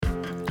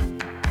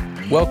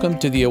Welcome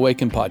to the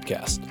Awaken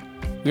Podcast.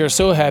 We are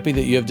so happy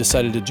that you have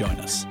decided to join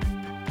us.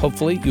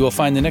 Hopefully, you will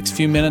find the next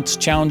few minutes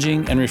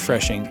challenging and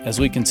refreshing as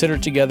we consider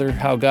together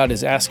how God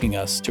is asking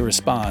us to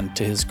respond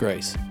to His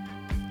grace.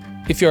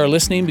 If you are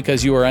listening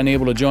because you are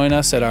unable to join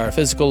us at our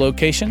physical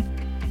location,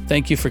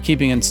 thank you for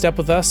keeping in step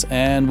with us,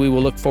 and we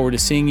will look forward to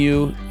seeing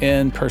you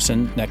in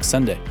person next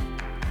Sunday.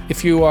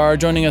 If you are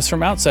joining us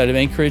from outside of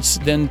Anchorage,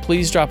 then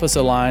please drop us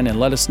a line and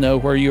let us know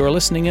where you are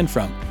listening in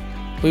from.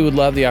 We would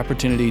love the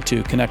opportunity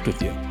to connect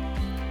with you.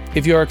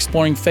 If you are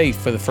exploring faith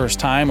for the first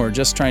time or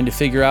just trying to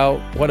figure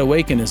out what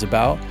Awaken is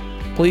about,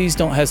 please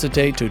don't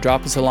hesitate to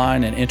drop us a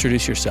line and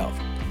introduce yourself.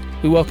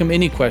 We welcome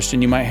any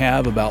question you might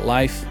have about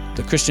life,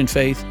 the Christian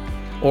faith,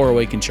 or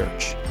Awaken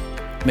Church.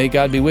 May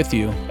God be with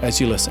you as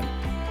you listen.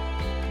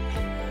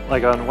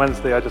 Like on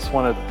Wednesday, I just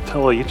want to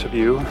tell each of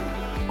you,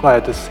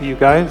 glad to see you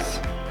guys.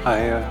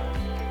 I'm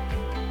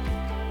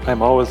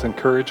always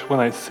encouraged when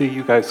I see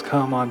you guys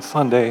come on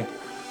Sunday.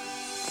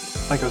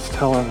 Like I was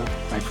telling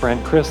my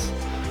friend Chris,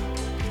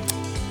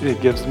 it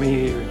gives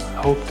me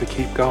hope to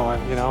keep going,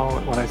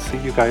 when I see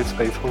you guys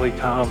faithfully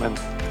come and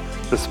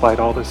despite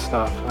all this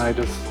stuff.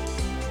 And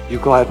you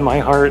gladden my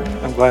heart.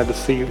 I'm glad to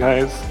see you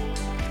guys,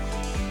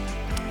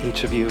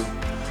 each of you.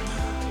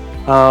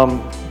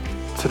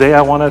 Today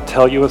I want to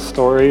tell you a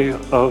story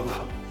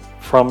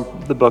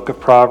from the book of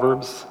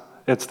Proverbs.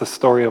 It's the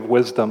story of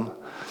wisdom.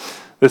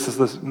 This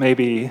is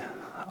maybe,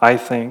 I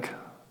think,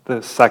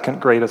 the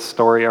second greatest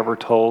story ever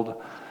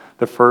told.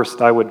 The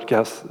first, I would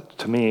guess,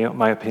 to me,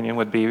 my opinion,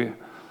 would be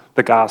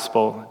the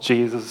gospel.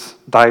 Jesus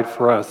died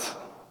for us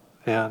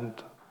and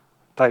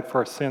died for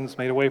our sins,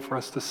 made a way for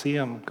us to see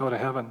Him, go to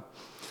heaven.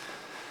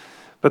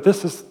 But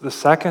this is the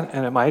second,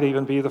 and it might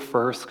even be the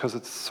first, because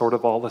it's sort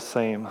of all the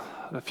same.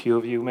 A few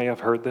of you may have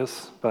heard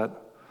this,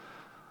 but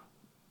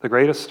the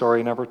greatest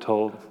story never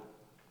told.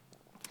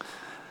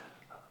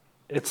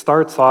 It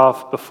starts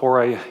off,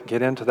 before I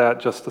get into that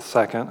just a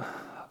second,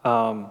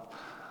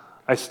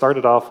 I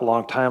started off a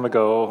long time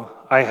ago.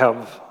 I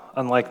have,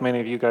 unlike many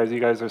of you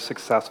guys are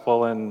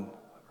successful and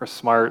are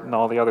smart and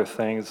all the other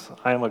things.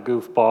 I am a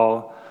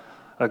goofball,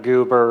 a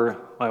goober.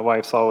 My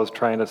wife's always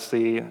trying to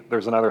see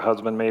there's another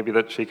husband maybe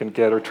that she can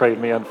get or trade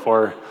me in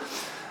for.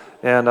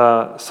 And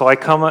so I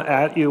come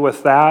at you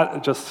with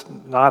that, just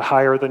not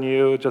higher than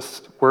you,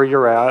 just where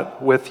you're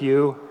at, with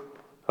you,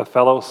 a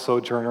fellow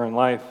sojourner in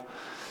life.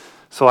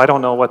 So I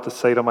don't know what to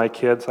say to my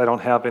kids. I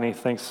don't have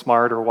anything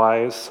smart or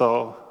wise,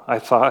 so I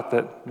thought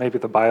that maybe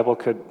the Bible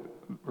could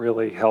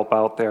really help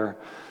out there.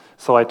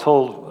 So I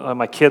told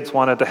my kids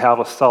wanted to have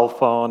a cell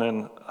phone,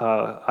 and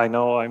I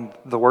know I'm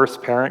the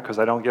worst parent because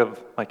I don't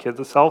give my kids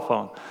a cell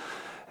phone.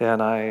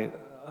 And I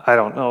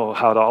don't know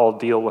how to all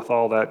deal with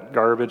all that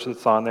garbage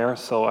that's on there,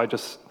 so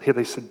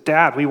they said,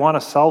 "Dad, we want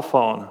a cell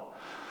phone."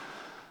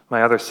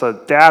 My other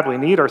said, "Dad, we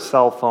need our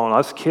cell phone.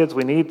 Us kids,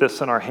 we need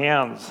this in our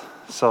hands."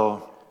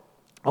 So,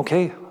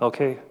 okay.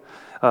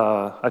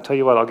 I tell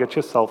you what, I'll get you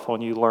a cell phone.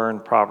 You learn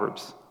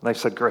Proverbs. And they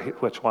said,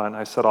 "Great, which one?"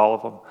 I said, "All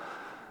of them."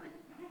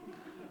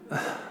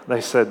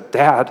 They said,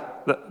 "Dad,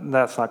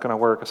 that's not going to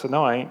work." I said,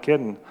 "No, I ain't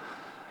kidding."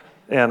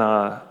 And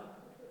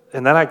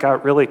then I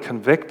got really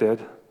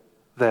convicted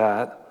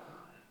that,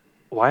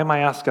 why am I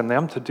asking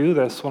them to do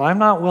this when I'm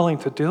not willing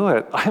to do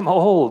it? I'm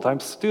old. I'm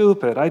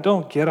stupid. I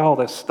don't get all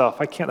this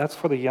stuff. I can't. That's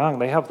for the young.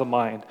 They have the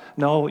mind.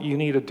 No, you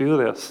need to do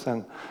this.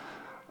 And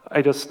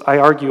I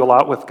argue a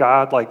lot with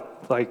God,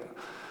 like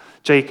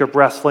Jacob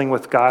wrestling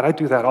with God. I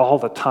do that all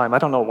the time. I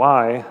don't know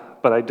why,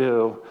 but I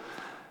do.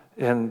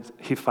 And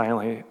He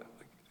finally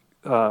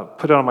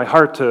put it on my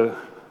heart to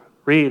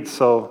read,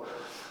 so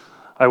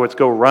I would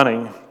go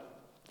running.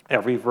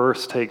 Every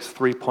verse takes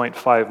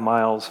 3.5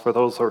 miles. For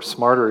those who are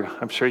smarter,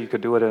 I'm sure you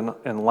could do it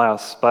in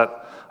less,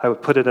 but I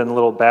would put it in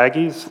little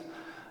baggies,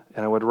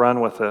 and I would run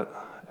with it,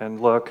 and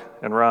look,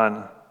 and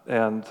run.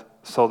 And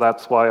so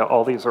that's why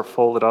all these are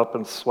folded up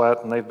in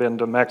sweat, and they've been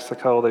to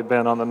Mexico, they've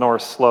been on the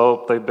North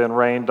Slope, they've been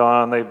rained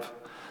on,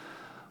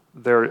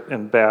 they're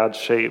in bad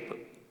shape.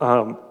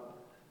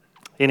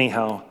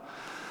 Anyhow,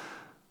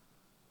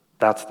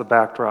 that's the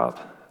backdrop.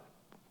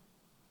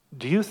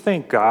 Do you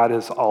think God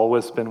has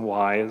always been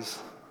wise?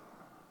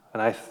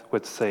 And I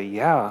would say,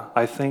 yeah,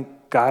 I think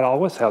God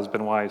always has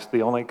been wise.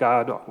 The only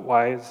God,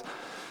 wise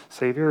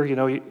Savior,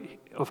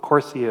 of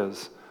course He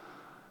is.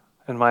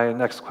 And my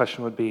next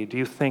question would be, do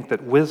you think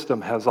that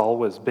wisdom has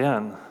always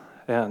been?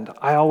 And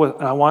I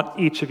want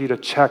each of you to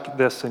check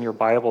this in your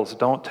Bibles.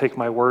 Don't take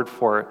my word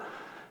for it.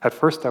 At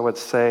first I would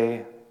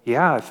say,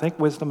 yeah, I think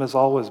wisdom has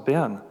always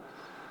been.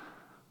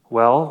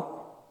 Well,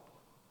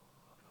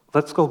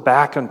 let's go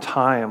back in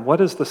time.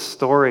 What is the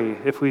story?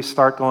 If we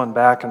start going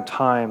back in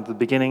time, the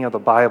beginning of the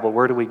Bible,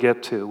 where do we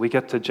get to? We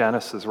get to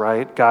Genesis,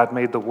 right? God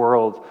made the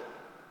world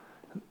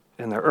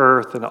and the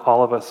earth and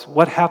all of us.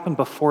 What happened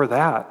before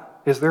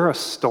that? Is there a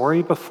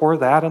story before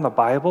that in the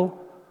Bible?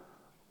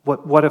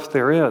 What if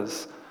there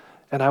is?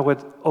 And I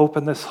would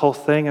open this whole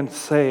thing and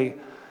say,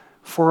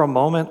 for a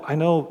moment, I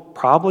know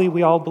probably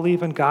we all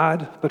believe in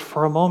God, but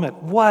for a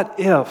moment, what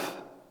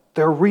if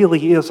there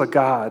really is a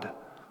God?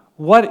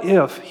 What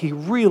if he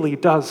really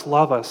does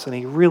love us and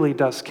he really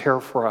does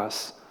care for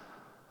us?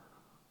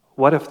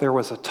 What if there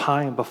was a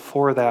time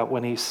before that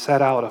when he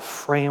set out a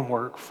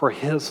framework for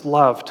his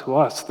love to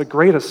us, the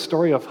greatest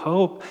story of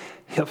hope,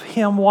 of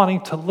him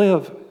wanting to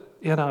live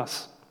in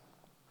us?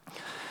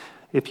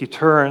 If you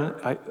turn,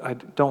 I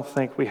don't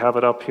think we have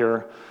it up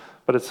here,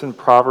 but it's in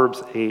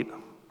Proverbs 8.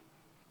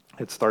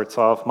 It starts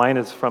off, mine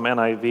is from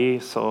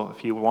NIV, so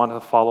if you want to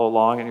follow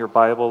along in your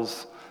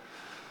Bibles,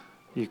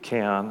 you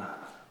can.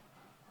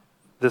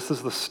 This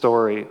is the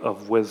story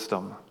of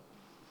wisdom.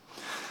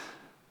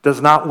 Does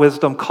not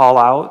wisdom call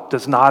out?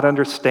 Does not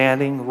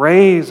understanding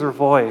raise her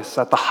voice?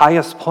 At the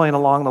highest point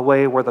along the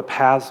way where the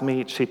paths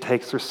meet, she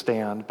takes her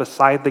stand.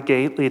 Beside the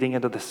gate leading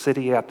into the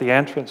city at the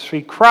entrance,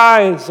 she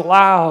cries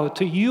aloud,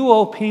 to you,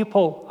 O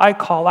people, I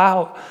call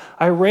out.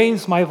 I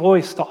raise my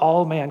voice to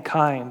all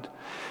mankind.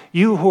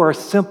 You who are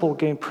simple,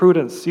 gain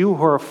prudence. You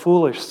who are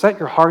foolish, set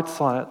your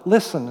hearts on it.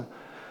 Listen,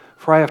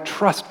 for I have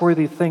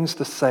trustworthy things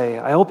to say.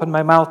 I open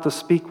my mouth to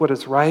speak what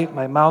is right.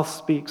 My mouth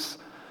speaks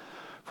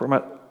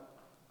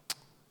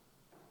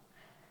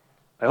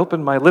I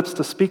open my lips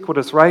to speak what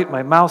is right.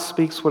 My mouth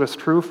speaks what is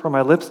true. For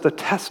my lips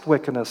detest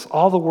wickedness.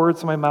 All the words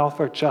of my mouth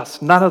are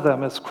just. None of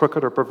them is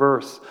crooked or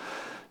perverse.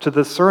 To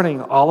the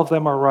discerning, all of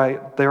them are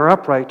right. They are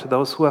upright to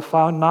those who have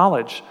found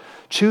knowledge.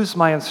 Choose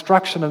my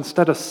instruction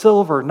instead of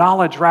silver,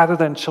 knowledge rather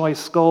than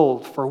choice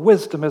gold. For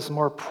wisdom is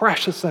more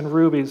precious than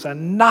rubies,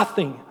 and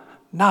nothing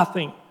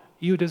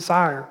you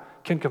desire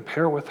can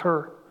compare with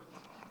her.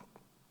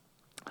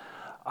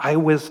 I,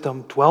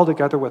 wisdom, dwell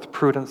together with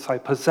prudence. I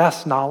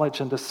possess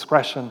knowledge and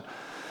discretion.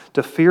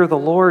 To fear the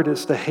Lord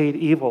is to hate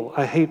evil.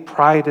 I hate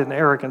pride and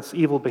arrogance,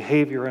 evil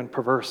behavior, and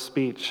perverse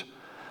speech.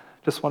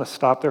 Just want to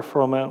stop there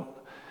for a moment.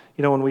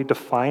 You know, when we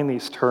define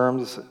these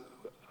terms,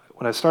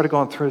 when I started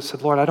going through, I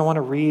said, Lord, I don't want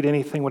to read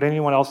anything, what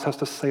anyone else has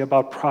to say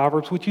about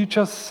Proverbs. Would you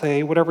just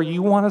say whatever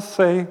you want to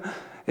say?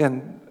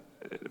 And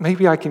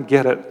maybe I can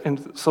get it.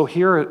 And so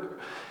here,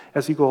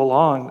 as you go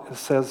along, it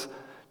says,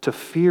 to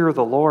fear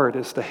the Lord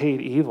is to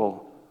hate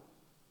evil.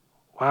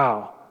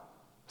 Wow.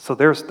 So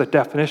there's the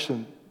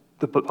definition.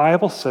 The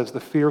Bible says the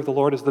fear of the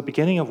Lord is the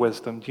beginning of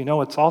wisdom. Do you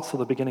know it's also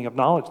the beginning of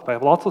knowledge? The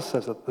Bible also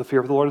says that the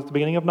fear of the Lord is the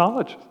beginning of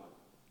knowledge.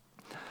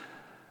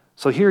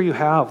 So here you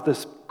have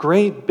this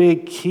great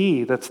big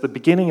key that's the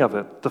beginning of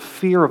it, the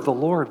fear of the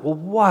Lord. Well,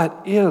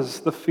 what is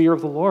the fear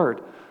of the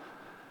Lord?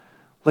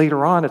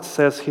 Later on it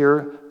says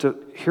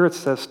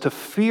to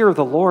fear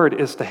the Lord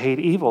is to hate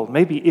evil.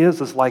 Maybe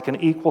is like an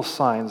equal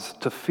signs.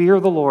 To fear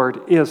the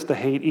Lord is to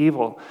hate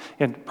evil.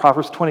 In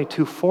Proverbs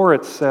 22:4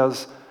 it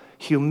says,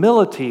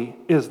 humility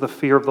is the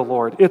fear of the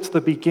Lord. It's the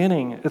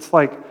beginning. It's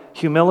like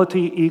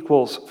humility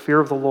equals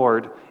fear of the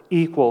Lord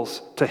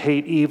equals to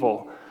hate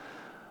evil.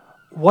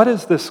 What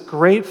is this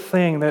great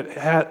thing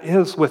that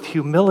is with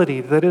humility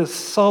that is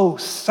so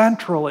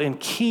central and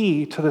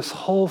key to this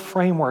whole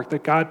framework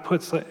that God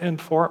puts in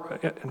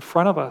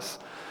front of us?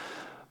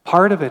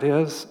 Part of it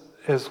is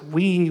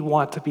we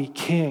want to be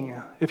king.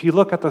 If you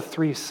look at the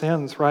three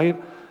sins, right?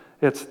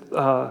 It's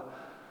the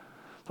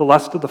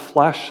lust of the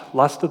flesh,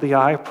 lust of the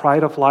eye,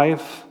 pride of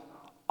life.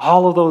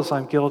 All of those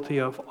I'm guilty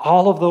of.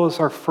 All of those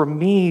are for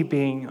me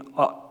being,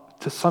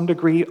 to some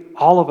degree,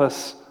 all of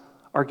us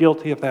are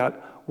guilty of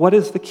that. What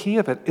is the key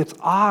of it? It's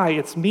I,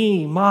 it's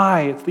me,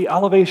 it's the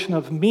elevation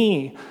of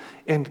me.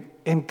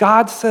 And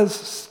God says,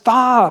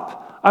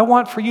 stop. I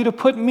want for you to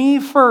put me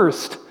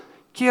first.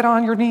 Get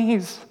on your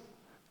knees.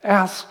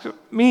 Ask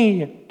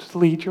me to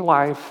lead your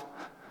life.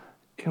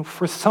 And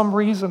for some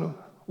reason,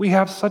 we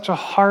have such a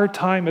hard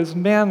time. As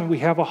men, we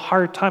have a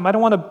hard time. I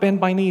don't want to bend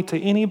my knee to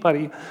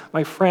anybody.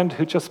 My friend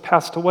who just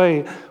passed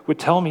away would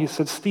tell me, he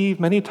said, Steve,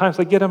 many times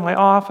I get in my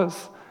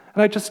office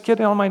and I just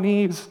get on my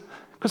knees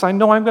because I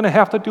know I'm going to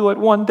have to do it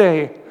one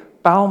day.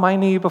 Bow my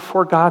knee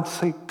before God,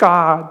 say,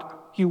 God,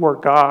 you are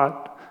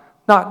God,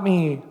 not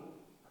me.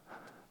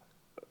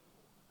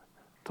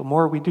 The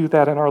more we do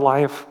that in our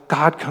life,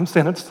 God comes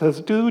in and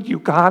says, dude, you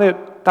got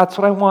it. That's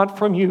what I want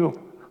from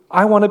you.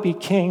 I want to be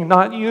king,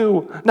 not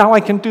you. Now I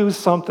can do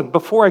something.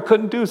 Before I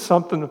couldn't do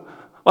something.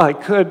 Well, I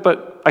could,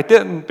 but I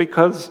didn't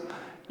because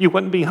you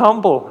wouldn't be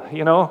humble,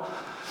 you know.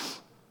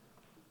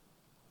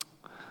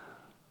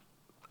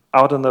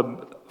 Out in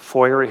the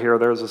foyer here,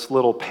 there's this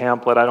little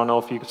pamphlet. I don't know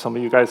if some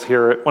of you guys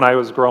hear it. When I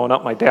was growing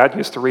up, my dad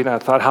used to read it, and I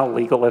thought, how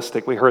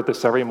legalistic. We heard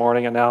this every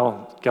morning, and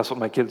now guess what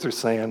my kids are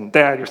saying?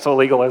 Dad, you're so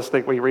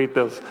legalistic. We read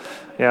this.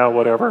 Yeah,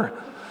 whatever.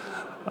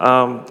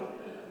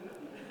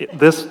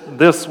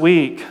 This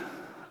week,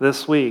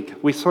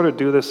 we sort of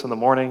do this in the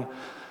morning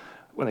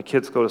when the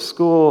kids go to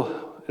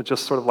school. It's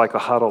just sort of like a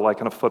huddle,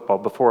 like in a football.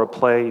 Before a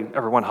play,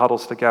 everyone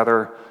huddles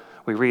together.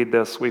 We read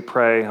this, we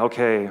pray,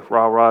 okay,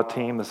 rah,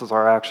 team, this is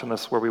our action,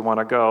 this is where we want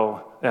to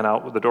go. And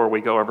out the door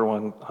we go,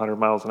 everyone 100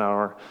 miles an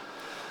hour.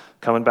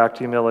 Coming back to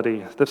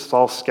humility. This is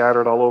all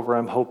scattered all over.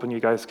 I'm hoping you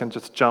guys can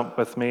just jump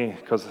with me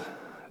because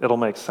it'll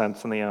make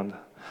sense in the end.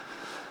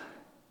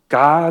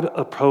 God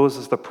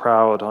opposes the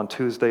proud. On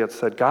Tuesday it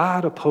said,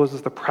 God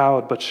opposes the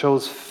proud but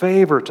shows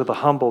favor to the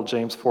humble,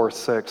 James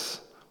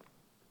 4:6.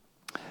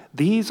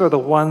 These are the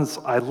ones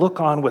I look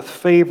on with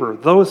favor,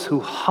 those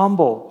who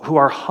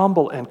are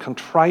humble and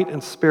contrite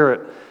in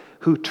spirit,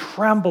 who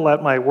tremble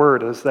at my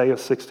word, Isaiah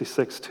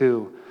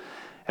 66:2.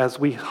 As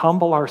we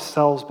humble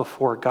ourselves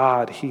before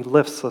God, he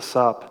lifts us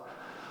up.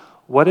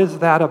 What is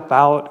that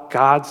about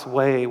God's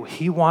way?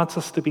 He wants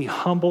us to be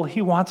humble.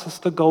 He wants us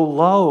to go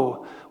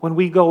low. When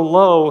we go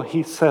low,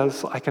 he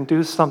says, I can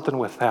do something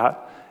with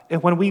that.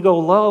 And when we go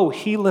low,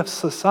 he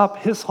lifts us up.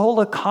 His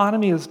whole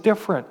economy is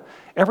different.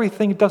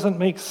 Everything doesn't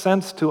make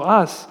sense to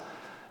us,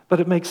 but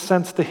it makes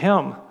sense to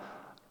him.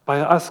 By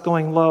us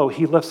going low,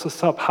 he lifts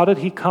us up. How did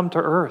he come to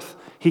earth?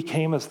 He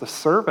came as the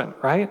servant,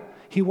 right?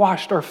 He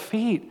washed our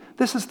feet.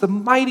 This is the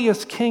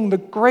mightiest king, the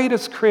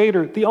greatest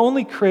creator, the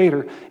only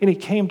creator, and he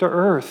came to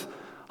earth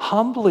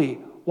humbly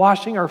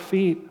washing our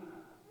feet.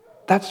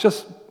 That's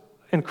just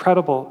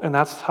incredible, and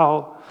that's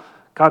how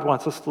God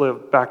wants us to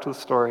live. Back to the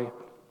story.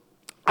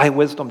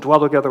 Wisdom, dwell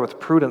together with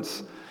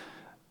prudence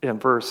in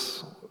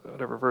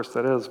whatever verse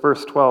that is,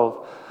 verse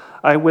 12.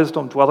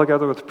 Wisdom, dwell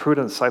together with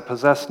prudence. I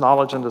possess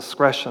knowledge and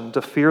discretion.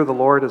 To fear the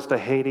Lord is to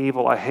hate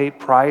evil. I hate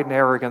pride and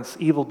arrogance,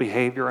 evil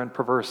behavior and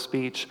perverse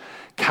speech.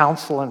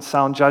 Counsel and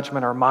sound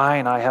judgment are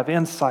mine. I have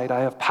insight.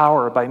 I have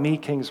power. By me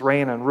kings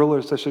reign and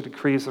rulers issue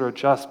decrees that are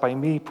just. By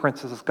me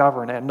princes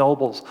govern and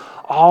nobles,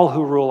 all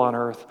who rule on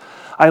earth.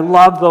 I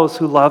love those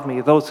who love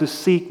me. Those who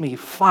seek me,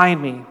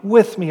 find me.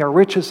 With me are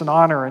riches and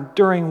honor,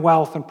 enduring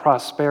wealth and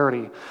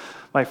prosperity.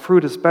 My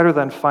fruit is better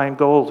than fine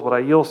gold. What I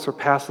yield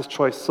surpasses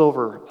choice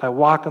silver. I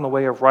walk in the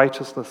way of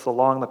righteousness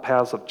along the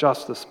paths of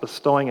justice,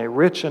 bestowing a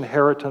rich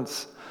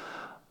inheritance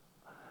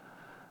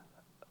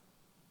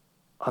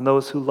on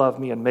those who love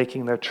me and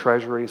making their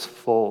treasuries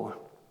full.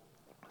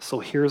 So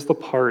here's the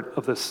part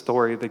of this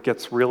story that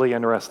gets really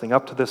interesting.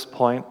 Up to this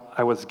point,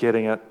 I was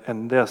getting it,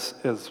 and this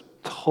is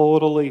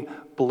totally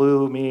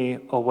blew me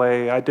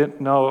away. I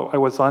didn't know. I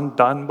was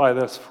undone by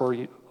this for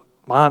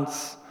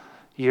months,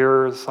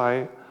 years.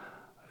 I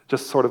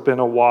just sort of been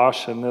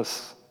awash in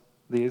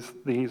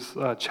these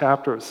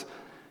chapters.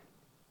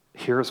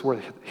 Here's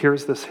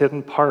this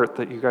hidden part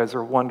that you guys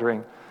are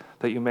wondering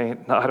that you may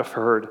not have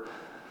heard.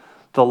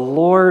 The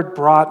Lord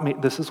brought me,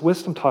 this is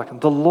wisdom talking,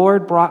 the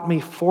Lord brought me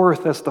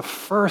forth as the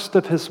first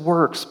of his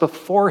works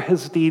before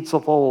his deeds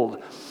of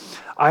old.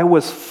 I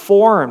was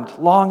formed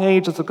long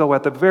ages ago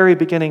at the very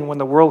beginning when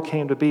the world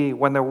came to be,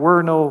 when there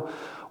were no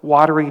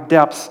watery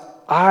depths.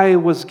 I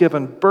was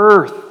given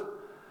birth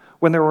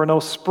when there were no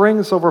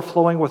springs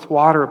overflowing with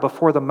water,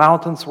 before the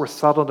mountains were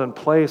settled in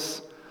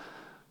place.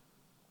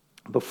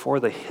 Before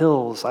the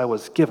hills I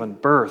was given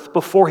birth,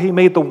 before he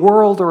made the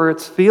world or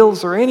its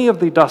fields or any of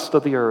the dust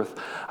of the earth.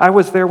 I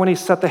was there when he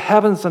set the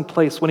heavens in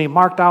place, when he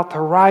marked out the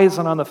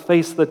horizon on the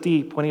face of the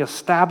deep, when he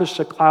established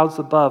the clouds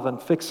above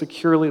and fixed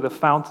securely the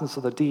fountains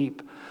of the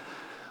deep,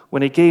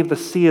 when he gave the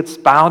sea its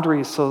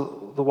boundaries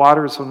so the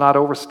waters would not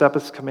overstep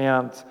its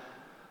commands,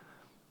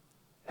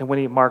 and when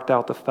he marked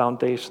out the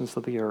foundations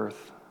of the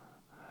earth.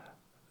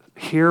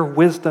 Here,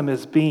 wisdom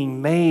is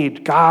being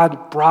made.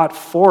 God brought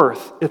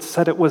forth. It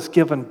said it was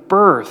given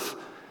birth.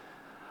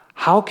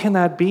 How can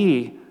that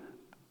be?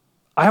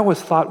 I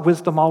always thought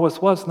wisdom always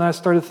was, and I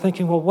started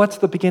thinking, well, what's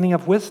the beginning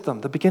of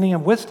wisdom? The beginning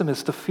of wisdom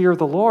is to fear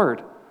the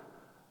Lord.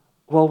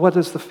 Well, what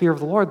is the fear of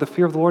the Lord? The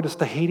fear of the Lord is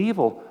to hate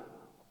evil.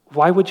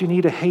 Why would you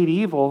need to hate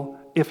evil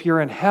if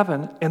you're in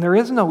heaven and there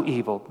is no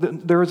evil?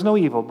 There is no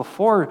evil.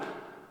 Before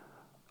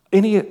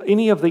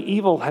any of the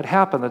evil had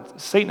happened,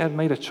 that Satan had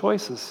made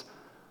choices,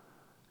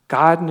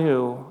 God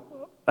knew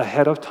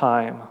ahead of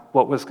time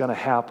what was going to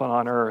happen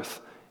on earth.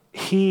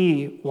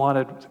 He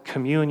wanted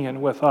communion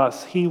with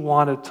us. He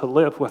wanted to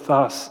live with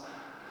us.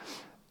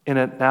 And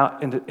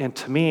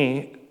to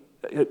me,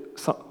 I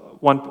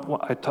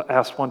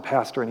asked one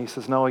pastor, and he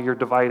says, no, you're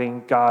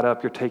dividing God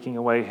up. You're taking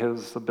away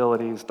his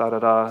abilities,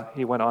 da-da-da.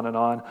 He went on and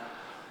on.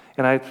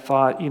 And I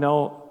thought,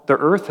 the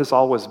earth has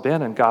always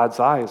been in God's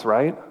eyes,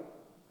 right?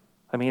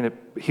 I mean,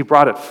 he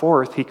brought it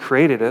forth, he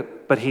created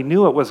it, but he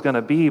knew it was going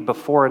to be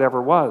before it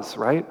ever was,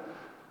 right?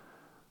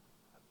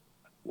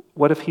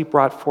 What if he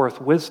brought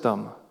forth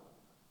wisdom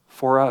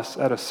for us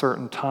at a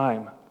certain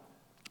time?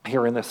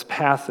 Here in this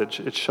passage,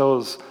 it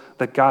shows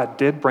that God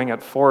did bring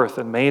it forth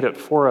and made it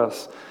for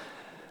us.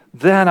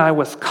 Then I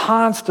was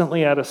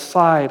constantly at his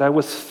side. I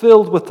was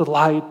filled with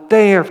delight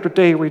day after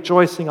day,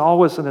 rejoicing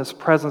always in his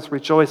presence,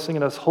 rejoicing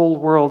in his whole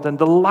world, and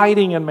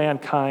delighting in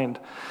mankind.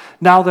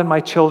 Now then, my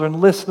children,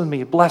 listen to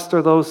me. Blessed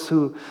are those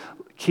who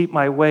keep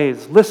my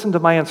ways. Listen to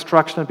my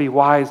instruction and be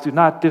wise. Do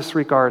not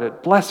disregard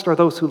it. Blessed are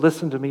those who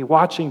listen to me,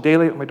 watching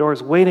daily at my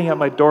doors, waiting at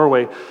my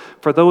doorway.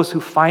 For those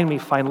who find me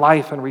find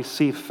life and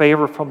receive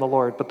favor from the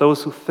Lord. But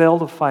those who fail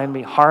to find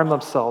me harm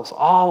themselves.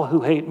 All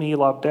who hate me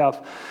love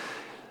death.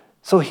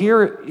 So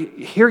here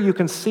you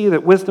can see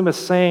that wisdom is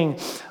saying,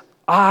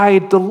 I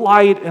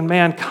delight in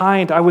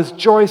mankind. I was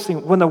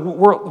rejoicing when the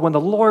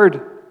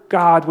Lord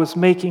God was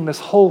making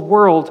this whole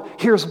world.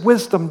 Here's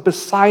wisdom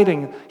beside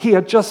him. He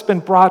had just been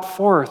brought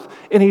forth,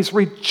 and he's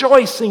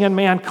rejoicing in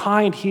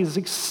mankind. He's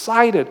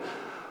excited.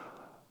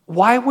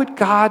 Why would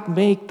God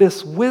make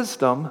this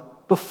wisdom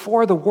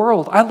before the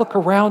world. I look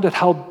around at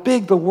how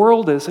big the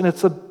world is, and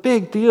it's a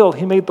big deal.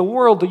 He made the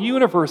world, the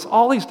universe,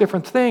 all these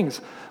different things.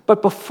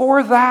 But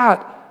before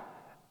that,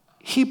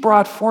 he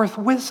brought forth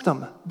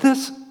wisdom.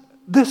 This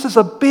is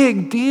a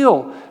big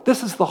deal.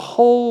 This is the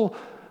whole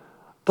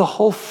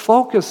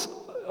focus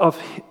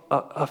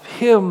of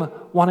him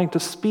wanting to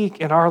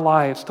speak in our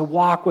lives, to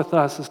walk with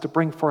us, is to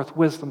bring forth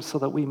wisdom so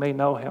that we may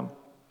know him.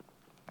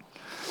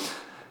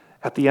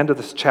 At the end of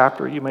this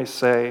chapter, you may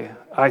say,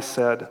 I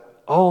said,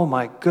 oh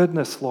my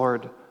goodness,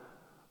 Lord,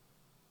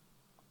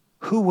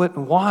 who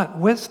wouldn't want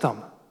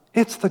wisdom?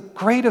 It's the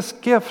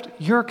greatest gift,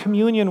 your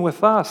communion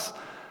with us.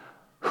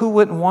 Who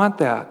wouldn't want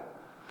that?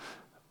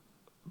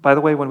 By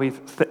the way, when we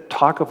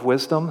talk of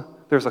wisdom,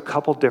 there's a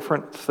couple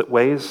different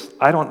ways.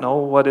 I don't know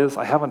what is.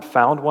 I haven't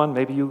found one.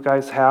 Maybe you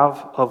guys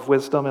have, of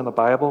wisdom in the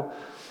Bible.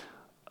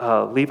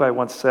 Levi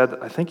once said,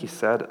 I think he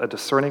said, a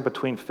discerning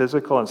between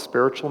physical and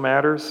spiritual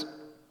matters.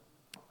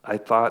 I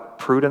thought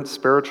prudent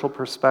spiritual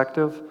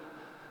perspective.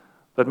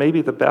 But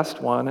maybe the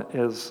best one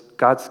is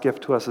God's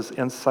gift to us is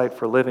insight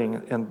for living.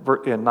 In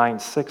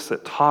 9:6,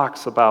 it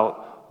talks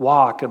about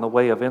walk in the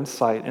way of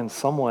insight. In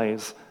some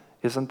ways,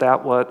 isn't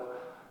that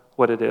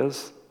what it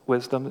is?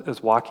 Wisdom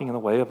is walking in the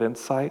way of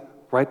insight.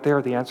 Right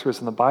there, the answer is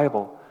in the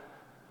Bible.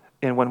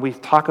 And when we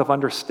talk of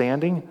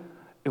understanding,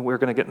 and we're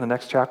going to get in the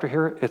next chapter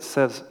here, it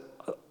says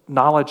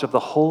knowledge of the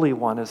Holy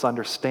One is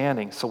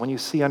understanding. So when you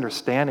see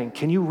understanding,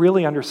 can you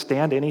really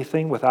understand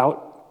anything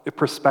without a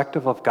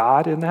perspective of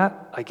God in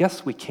that? I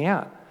guess we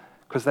can't,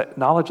 because that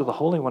knowledge of the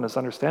Holy One is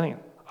understanding.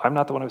 I'm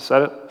not the one who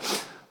said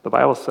it. The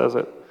Bible says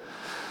it.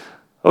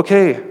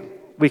 Okay,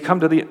 we come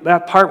to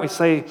that part, we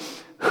say,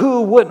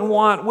 who wouldn't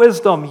want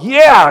wisdom?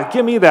 Yeah,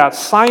 give me that.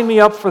 Sign me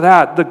up for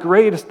that. The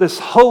greatest, this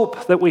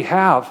hope that we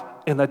have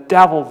in the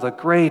devil, the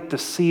great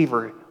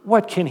deceiver.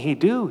 What can he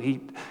do?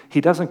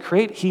 He doesn't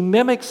create. He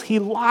mimics. He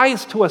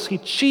lies to us. He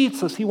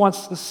cheats us. He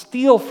wants to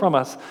steal from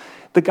us.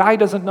 The guy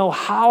doesn't know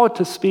how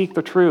to speak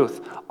the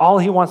truth. All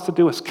he wants to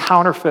do is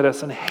counterfeit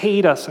us and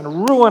hate us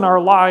and ruin our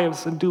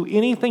lives and do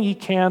anything he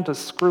can to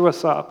screw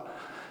us up.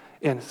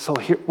 And so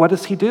here, what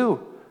does he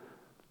do?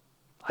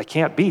 I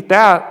can't beat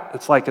that.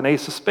 It's like an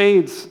ace of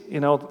spades. You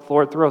know, the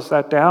Lord throws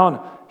that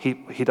down.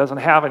 He doesn't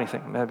have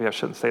anything. Maybe I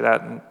shouldn't say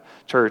that in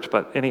church,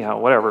 but anyhow,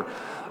 whatever.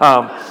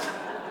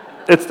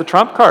 It's the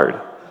trump card.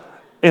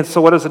 And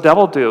so what does the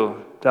devil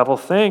do? Devil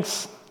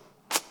thinks,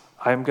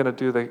 I'm going to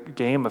do the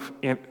game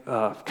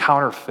of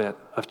counterfeit,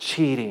 of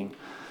cheating.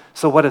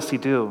 So what does he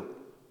do?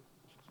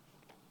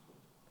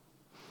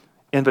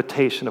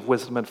 Invitation of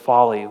wisdom and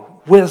folly.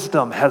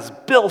 Wisdom has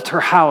built her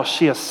house.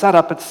 She has set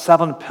up its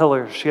 7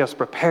 pillars. She has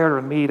prepared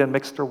her meat and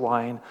mixed her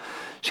wine.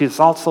 She has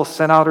also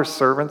sent out her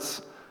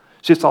servants.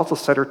 She has also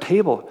set her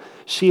table.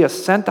 She has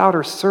sent out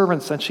her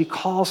servants, and she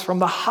calls from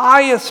the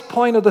highest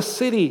point of the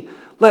city,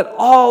 let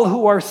all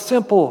who are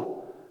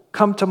simple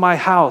come to my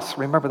house.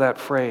 Remember that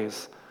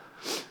phrase.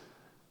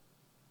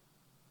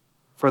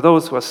 For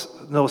those who have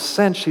no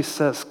sense, she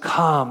says,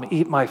 come,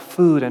 eat my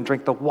food and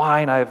drink the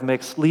wine I have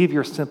mixed. Leave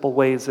your simple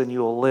ways and you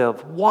will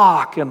live.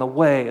 Walk in the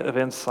way of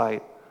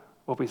insight.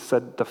 What we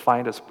said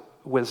defined as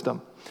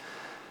wisdom.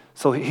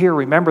 So here,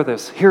 remember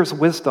this. Here's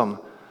wisdom.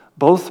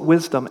 Both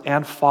wisdom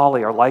and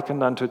folly are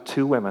likened unto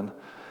 2 women.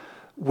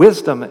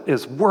 Wisdom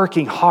is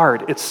working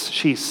hard.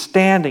 She's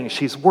standing,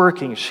 she's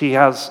working. She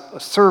has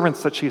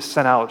servants that she's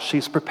sent out.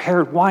 She's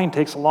prepared. Wine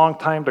takes a long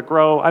time to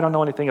grow. I don't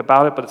know anything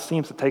about it, but it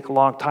seems to take a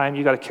long time.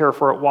 You got to care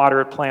for it,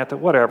 water it, plant it,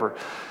 whatever.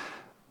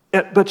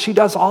 But she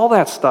does all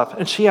that stuff.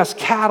 And she has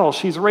cattle.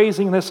 She's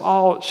raising this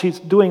all. She's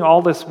doing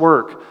all this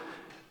work.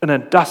 An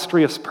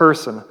industrious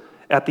person.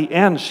 At the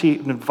end, she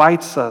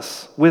invites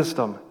us,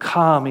 wisdom,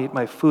 come, eat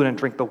my food and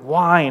drink the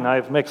wine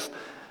I've mixed.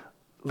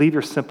 Leave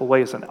your simple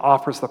ways, and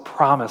offers the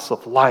promise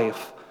of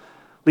life.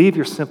 Leave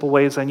your simple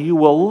ways and you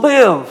will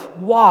live.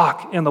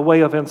 Walk in the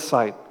way of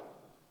insight.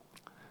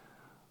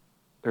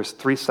 There's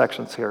 3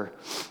 sections here.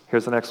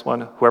 Here's the next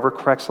one. Whoever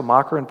corrects a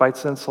mocker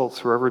invites insults.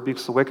 Whoever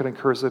rebukes the wicked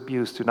incurs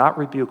abuse. Do not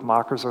rebuke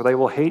mockers or they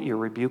will hate you.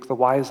 Rebuke the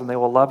wise and they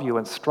will love you.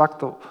 Instruct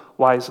the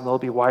wise and they'll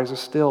be wiser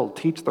still.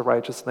 Teach the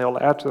righteous and they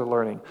will add to their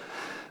learning.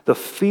 The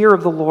fear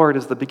of the Lord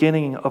is the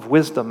beginning of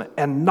wisdom,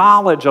 and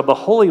knowledge of the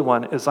Holy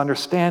One is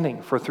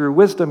understanding. For through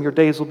wisdom your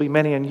days will be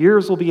many, and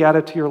years will be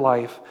added to your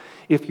life.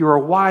 If you are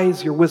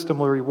wise, your wisdom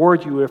will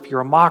reward you. If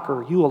you're a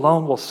mocker, you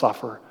alone will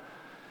suffer.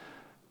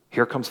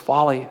 Here comes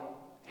folly.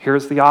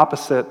 Here's the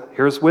opposite.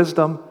 Here's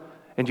wisdom.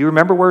 And do you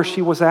remember where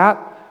she was at?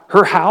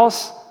 Her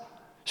house?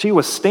 She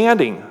was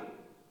standing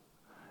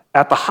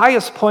at the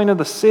highest point of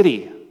the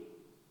city.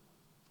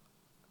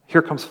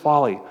 Here comes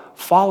folly.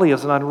 Folly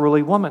is an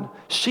unruly woman.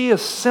 She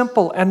is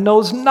simple and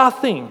knows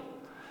nothing.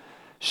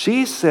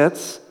 She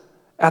sits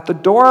at the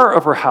door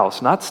of her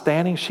house, not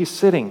standing, she's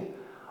sitting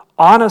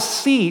on a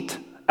seat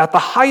at the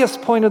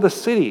highest point of the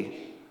city.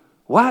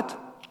 What?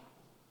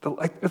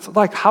 It's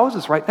like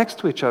houses right next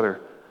to each other.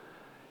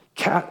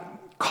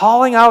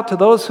 Calling out to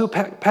those who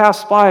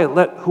pass by,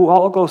 who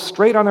all go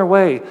straight on their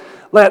way.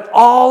 Let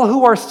all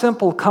who are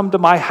simple come to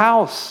my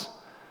house.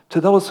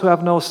 To those who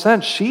have no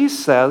sense, she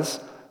says,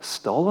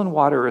 Stolen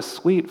water is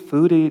sweet,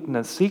 food eaten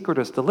in secret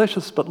is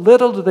delicious, but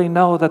little do they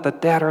know that the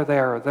dead are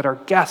there, that our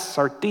guests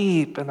are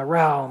deep in the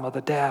realm of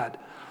the dead.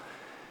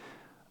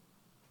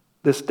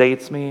 This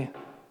dates me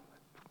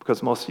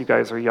because most of you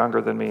guys are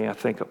younger than me. I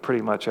think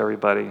pretty much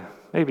everybody,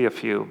 maybe a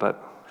few,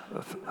 but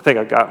I think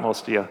I got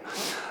most of you.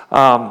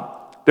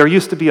 There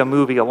used to be a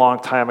movie a long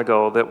time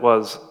ago that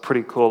was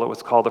pretty cool. It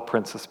was called The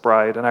Princess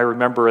Bride, and I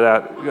remember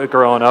that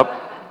growing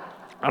up.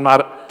 I'm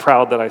not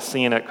proud that I've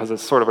seen it because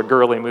it's sort of a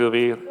girly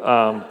movie,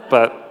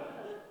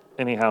 but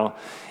anyhow,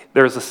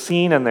 there's a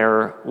scene in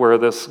there where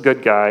this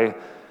good guy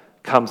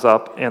comes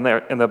up and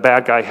the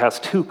bad guy has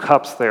two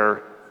cups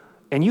there,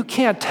 and you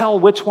can't tell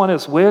which one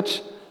is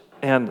which,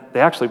 and they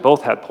actually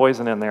both had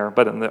poison in there,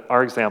 but in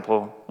our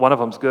example, one of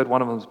them's good,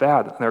 one of them's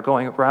bad, and they're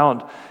going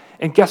around.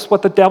 And guess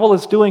what the devil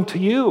is doing to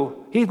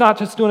you? He's not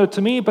just doing it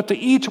to me, but to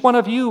each one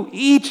of you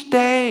each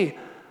day.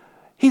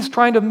 He's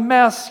trying to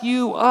mess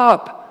you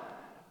up.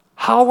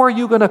 How are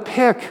you going to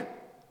pick?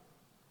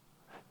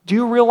 Do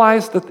you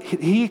realize that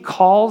he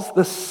calls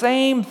the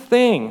same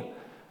thing?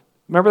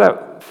 Remember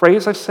that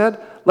phrase I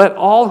said? Let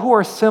all who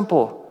are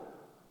simple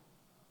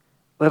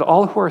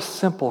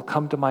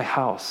come to my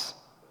house.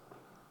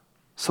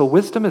 So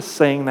wisdom is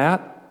saying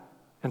that,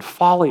 and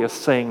folly is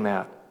saying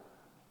that.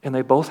 And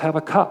they both have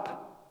a cup.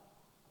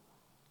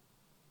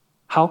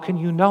 How can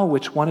you know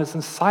which one is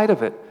inside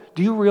of it?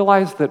 Do you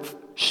realize that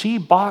she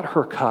bought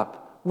her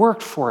cup,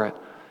 worked for it,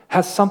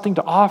 has something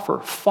to offer?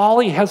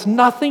 Folly has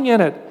nothing in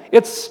it.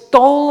 It's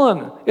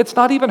stolen. It's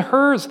not even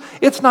hers.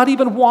 It's not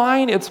even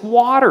wine. It's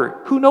water.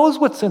 Who knows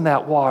what's in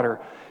that water?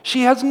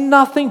 She has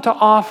nothing to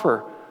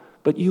offer.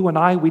 But you and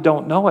I, we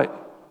don't know it.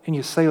 And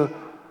you say,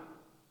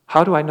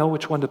 how do I know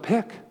which one to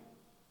pick?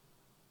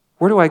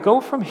 Where do I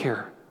go from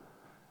here?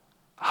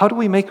 How do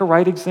we make a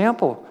right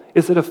example?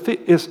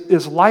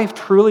 Is life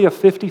truly a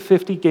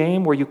 50-50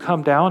 game where you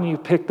come down and you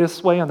pick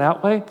this way and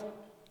that way?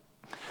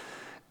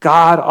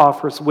 God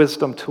offers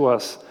wisdom to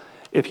us.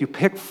 If you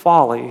pick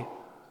folly,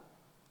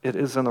 it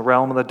is in the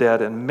realm of the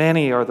dead, and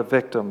many are the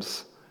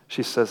victims,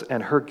 she says,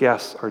 and her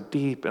guests are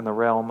deep in the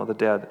realm of the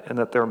dead, and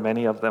that there are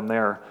many of them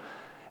there.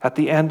 At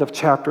the end of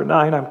chapter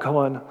 9, I'm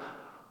going,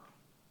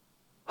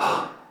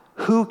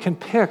 who can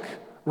pick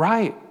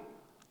right?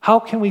 How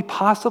can we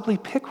possibly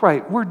pick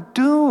right? We're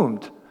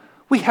doomed.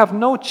 We have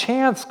no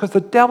chance because the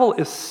devil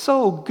is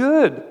so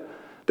good.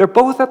 They're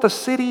both at the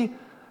city.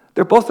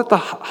 They're both at the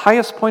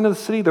highest point of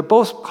the city. They're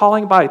both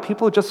calling by.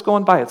 People are just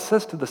going by. It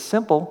says to the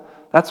simple.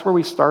 That's where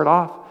we start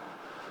off.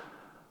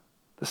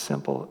 The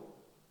simple.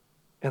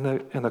 And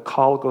the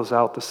call goes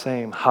out the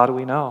same. How do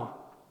we know?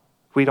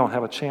 We don't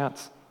have a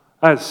chance.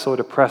 I was so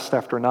depressed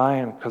after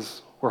 9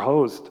 because we're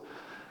hosed.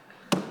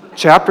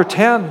 Chapter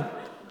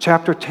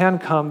 10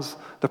 comes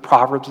the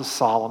Proverbs of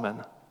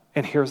Solomon.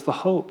 And here's the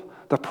hope.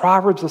 The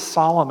Proverbs of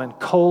Solomon,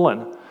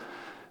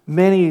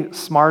 many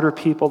smarter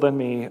people than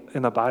me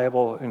in the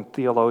Bible and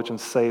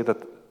theologians say that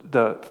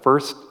the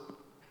first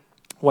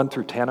 1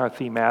 through 10 are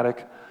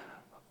thematic,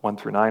 1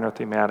 through 9 are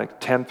thematic,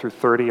 10 through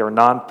 30 are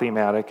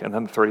non-thematic, and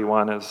then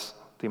 31 is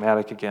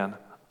thematic again.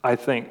 I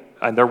think,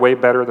 and they're way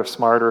better, they're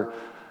smarter,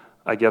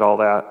 I get all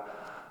that.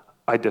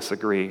 I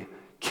disagree.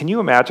 Can you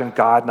imagine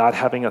God not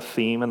having a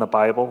theme in the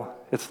Bible?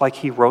 It's like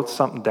he wrote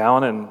something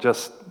down and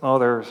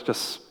there's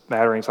just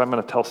smatterings. I'm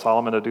going to tell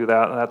Solomon to do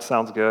that, and that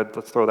sounds good.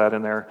 Let's throw that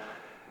in there.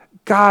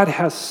 God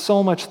has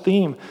so much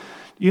theme.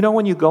 You know,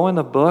 when you go in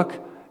the book,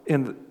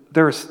 and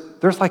there's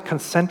like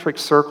concentric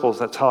circles.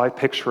 That's how I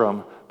picture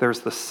them. There's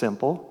the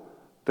simple,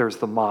 there's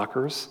the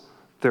mockers,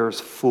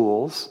 there's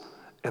fools,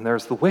 and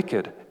there's the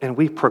wicked. And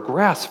we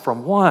progress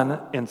from one.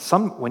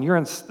 When you're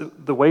in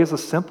the ways of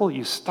simple,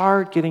 you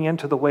start getting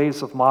into the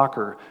ways of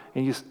mocker.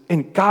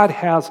 And God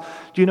has,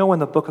 do you know in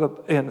the book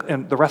of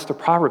in the rest of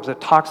Proverbs, it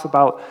talks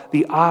about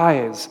the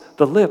eyes,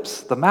 the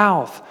lips, the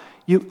mouth.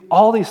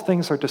 All these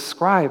things are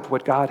described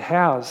what God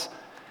has,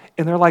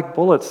 and they're like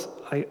bullets.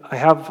 I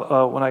have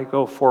when I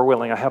go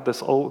four-wheeling, I have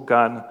this old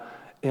gun,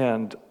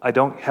 and I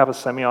don't have a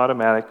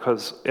semi-automatic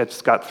because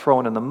it's got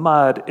thrown in the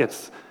mud.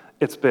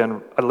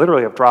 I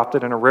literally have dropped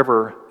it in a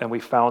river, and we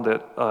found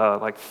it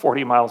like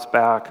 40 miles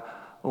back,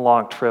 a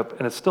long trip,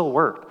 and it still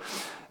worked.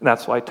 And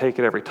that's why I take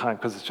it every time,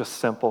 because it's just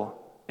simple.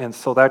 And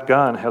so that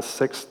gun has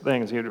 6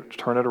 things. You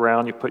turn it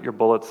around, you put your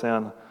bullets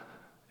in,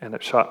 and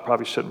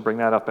probably shouldn't bring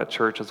that up at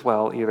church as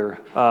well either.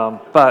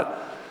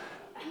 But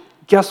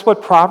guess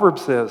what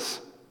Proverbs is?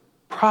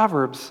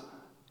 Proverbs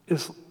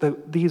is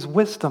these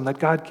wisdom that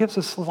God gives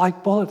us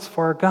like bullets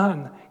for our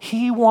gun.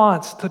 He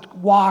wants to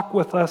walk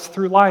with us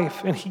through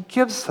life, and he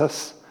gives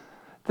us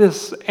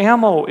this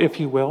ammo, if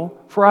you will,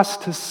 for us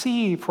to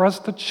see, for us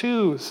to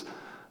choose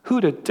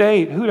who to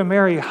date, who to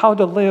marry, how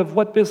to live,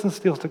 what business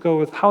deals to go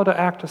with, how to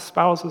act as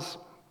spouses.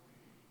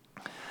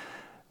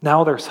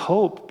 Now there's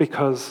hope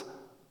because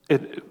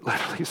it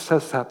literally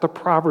says that, the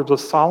Proverbs of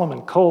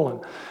Solomon,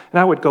 And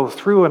I would go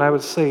through and I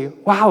would say,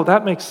 wow,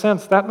 that makes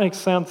sense, that makes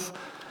sense.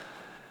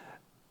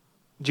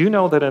 Do you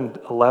know that in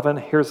 11,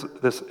 here's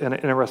this an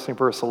interesting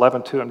verse,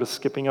 11:2. I'm just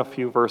skipping a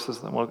few verses,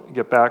 and then we'll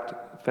get back to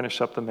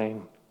finish up the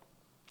main.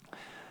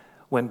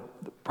 When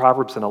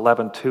Proverbs in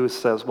 11:2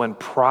 says, when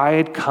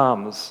pride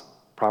comes,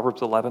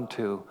 Proverbs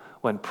 11:2,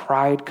 when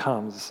pride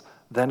comes,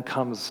 then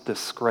comes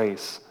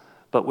disgrace,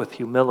 but with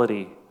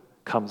humility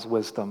comes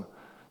wisdom.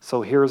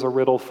 So here's a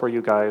riddle for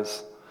you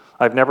guys.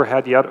 I've never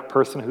had yet a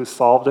person who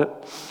solved it,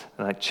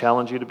 and I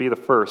challenge you to be the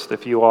first.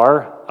 If you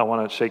are, I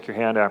want to shake your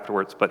hand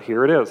afterwards, but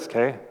here it is,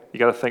 okay? You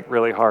got to think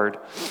really hard.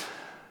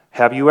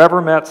 Have you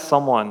ever met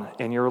someone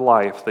in your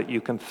life that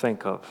you can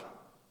think of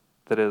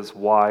that is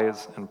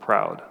wise and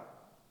proud?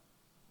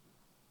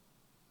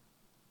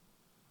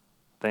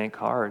 Think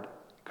hard,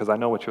 because I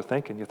know what you're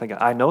thinking. You're thinking,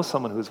 I know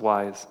someone who's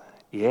wise.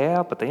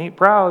 Yeah, but they ain't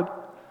proud.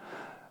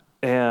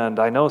 And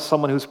I know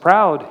someone who's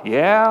proud.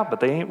 Yeah, but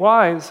they ain't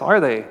wise, are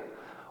they?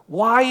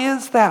 Why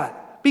is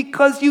that?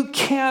 Because you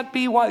can't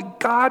be wise.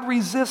 God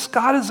resists.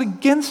 God is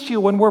against you.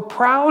 When we're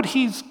proud,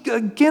 He's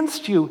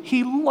against you.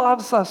 He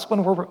loves us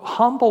when we're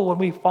humble, when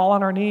we fall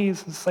on our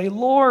knees and say,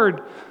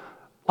 Lord,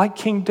 like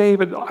King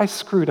David, I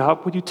screwed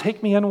up. Would you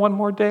take me in one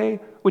more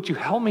day? Would you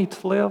help me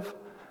to live?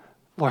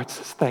 Lord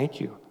says, thank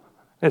you.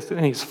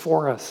 And He's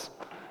for us.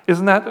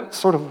 Isn't that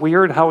sort of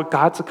weird how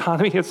God's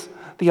economy is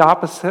the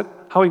opposite?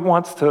 How He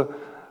wants to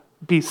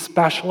be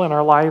special in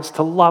our lives,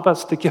 to love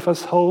us, to give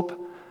us hope.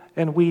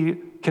 And we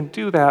can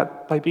do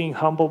that by being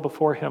humble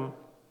before Him.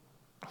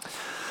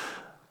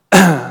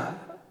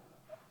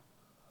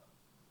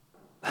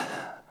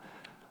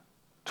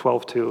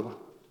 12:2.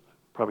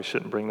 Probably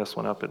shouldn't bring this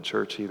one up in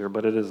church either,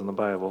 but it is in the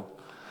Bible.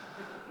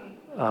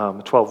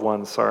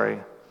 12:1, sorry.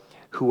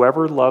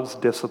 Whoever loves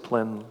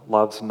discipline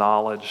loves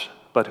knowledge,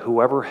 but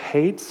whoever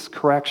hates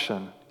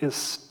correction is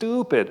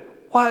stupid.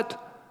 What?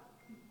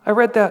 I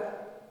read that.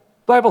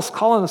 The Bible's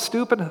calling us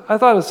stupid. I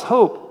thought it was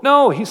hope.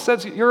 No, He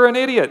says you're an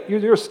idiot.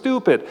 You're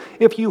stupid.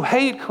 If you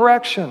hate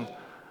correction,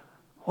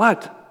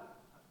 what?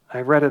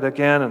 I read it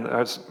again, and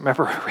I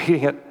remember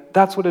reading it.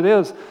 That's what it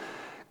is.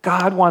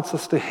 God wants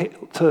us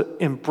to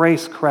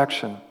embrace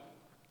correction.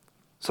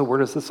 So where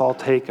does this all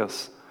take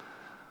us?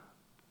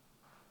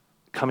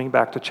 Coming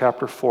back to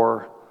chapter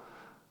 4,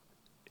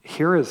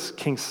 here is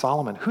King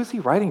Solomon. Who's he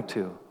writing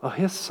to? Oh,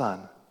 his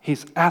son.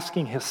 He's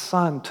asking his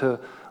son to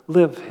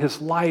live his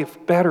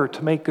life better,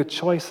 to make good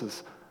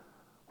choices.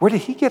 Where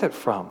did he get it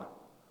from?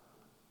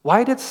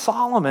 Why did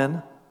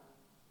Solomon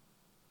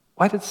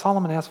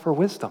ask for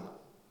wisdom?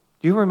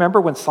 Do you remember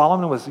when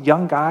Solomon was a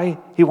young guy,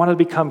 he wanted to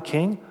become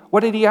king? What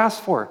did he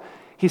ask for?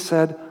 He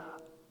said,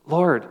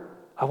 Lord,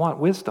 I want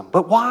wisdom.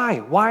 But why?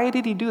 Why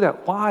did he do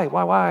that?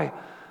 Why?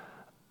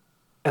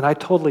 And I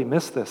totally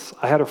missed this.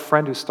 I had a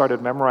friend who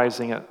started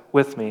memorizing it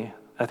with me.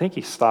 I think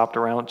he stopped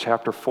around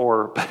chapter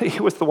 4, but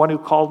he was the one who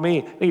called me.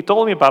 And he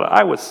told me about it.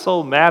 I was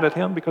so mad at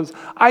him because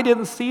I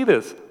didn't see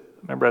this.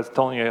 Remember I was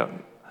telling you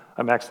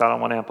I maxed out on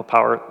 1 amp of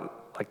power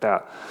like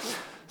that.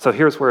 So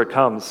here's where it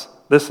comes.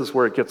 This is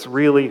where it gets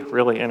really,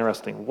 really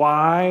interesting.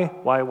 Why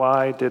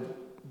did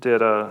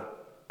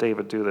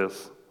David do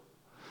this?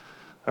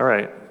 All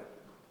right.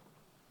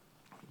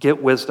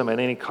 Get wisdom at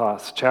any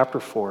cost. Chapter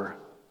 4.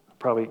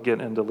 Probably get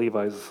into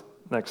Levi's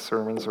next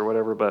sermons or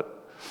whatever, but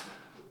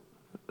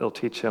it'll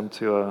teach him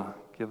to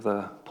give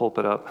the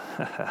pulpit up.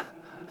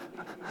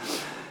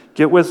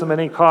 Get wisdom at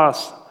any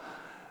cost.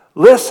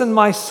 Listen,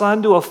 my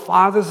son, to a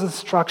father's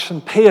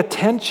instruction. Pay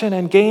attention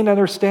and gain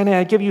understanding.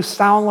 I give you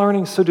sound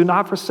learning, so do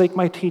not forsake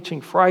my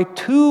teaching. For I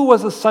too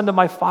was a son to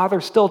my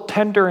father, still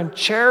tender and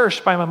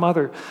cherished by my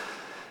mother.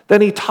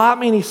 Then he taught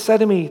me and he said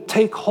to me,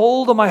 take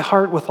hold of my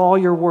heart with all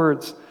your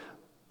words.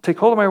 Take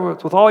hold of my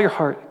words with all your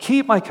heart.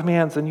 Keep my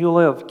commands and you'll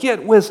live.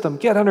 Get wisdom,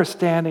 get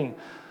understanding.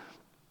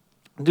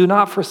 Do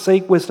not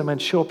forsake wisdom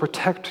and she'll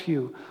protect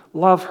you.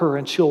 Love her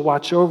and she'll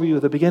watch over you.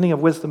 The beginning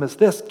of wisdom is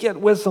this. Get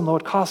wisdom, though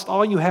it costs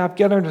all you have.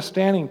 Get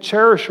understanding.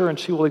 Cherish her and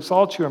she will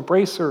exalt you.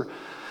 Embrace her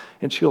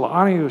and she'll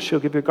honor you. She'll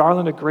give you a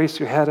garland of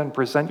grace your head and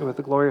present you with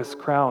a glorious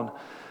crown.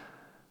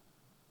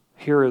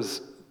 Here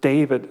is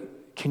David.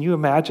 Can you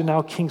imagine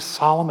now King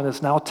Solomon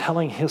is now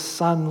telling his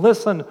son,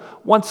 listen,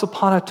 once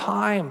upon a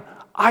time,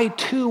 I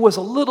too was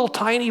a little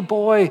tiny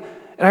boy,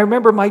 and I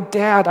remember my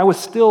dad, I was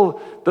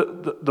still,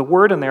 the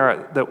word in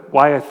there, that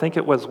why I think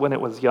it was when it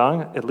was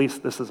young, at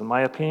least this is in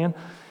my opinion,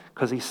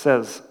 because he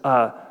says,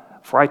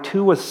 for I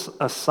too was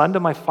a son to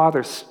my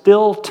father,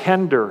 still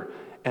tender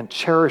and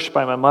cherished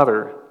by my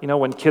mother. You know,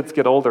 when kids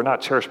get old, they're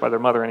not cherished by their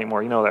mother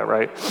anymore. You know that,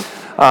 right?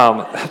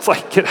 It's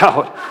like, get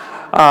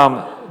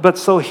out. But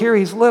so here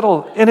he's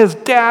little, and his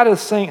dad is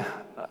saying,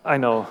 I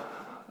know,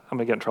 I'm going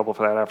to get in trouble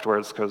for that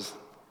afterwards, because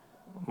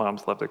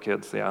moms love their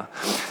kids, yeah.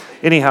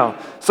 Anyhow,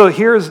 so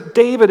here's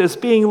David as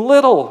being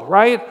little,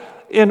 right?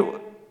 And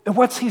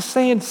what's he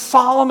saying?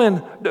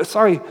 Solomon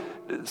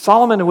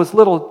was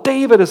little.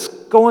 David is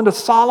going to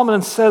Solomon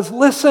and says,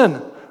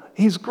 listen,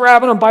 he's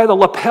grabbing him by the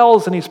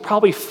lapels and he's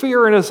probably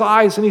fear in his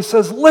eyes. And he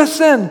says,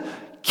 listen,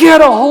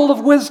 get a hold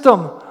of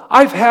wisdom.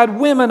 I've had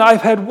women,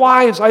 I've had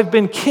wives, I've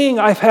been king,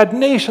 I've had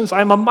nations,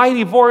 I'm a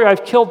mighty warrior,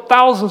 I've killed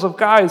thousands of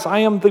guys. I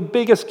am the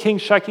biggest King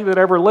Sheki that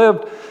ever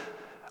lived.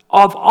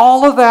 Of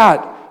all of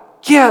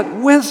that, get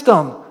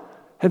wisdom.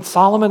 And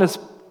Solomon is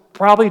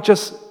probably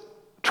just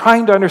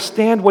trying to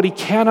understand what he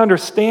can't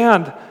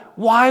understand.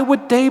 Why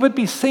would David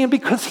be saying?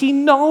 Because he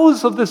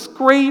knows of this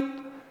great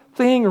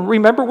thing.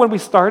 Remember when we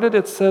started,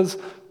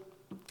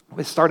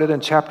 we started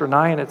in chapter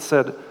 9, it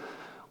said,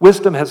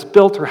 wisdom has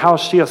built her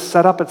house, she has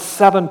set up its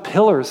 7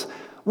 pillars.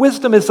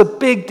 Wisdom is a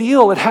big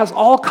deal. It has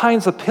all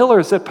kinds of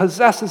pillars. It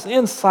possesses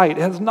insight,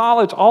 it has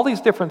knowledge, all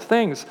these different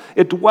things.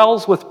 It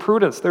dwells with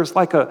prudence. There's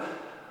like a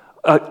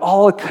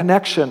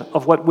connection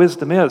of what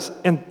wisdom is.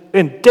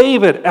 And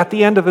David, at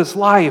the end of his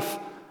life,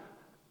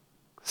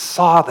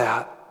 saw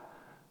that.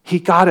 He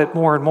got it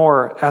more and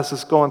more as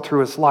he's going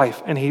through his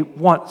life. And he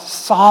wants,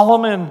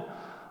 Solomon,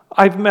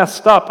 I've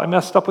messed up. I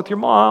messed up with your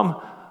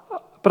mom,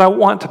 but I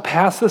want to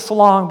pass this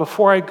along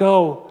before I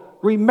go.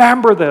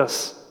 Remember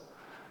this.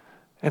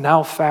 And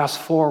now fast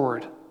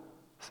forward.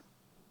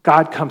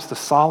 God comes to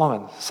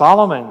Solomon.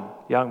 Solomon,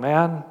 young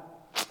man,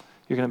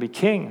 you're going to be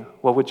king.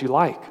 What would you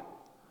like?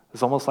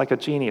 It's almost like a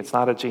genie. It's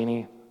not a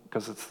genie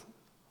because it's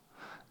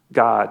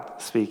God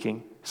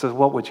speaking. He says,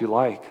 what would you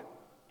like?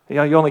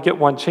 You only get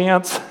one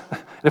chance.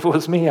 If it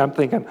was me, I'm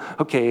thinking,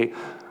 okay,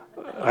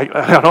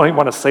 I don't even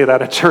want to say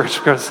that at church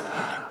because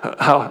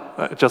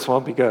it just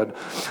won't be good.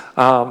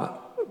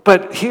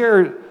 But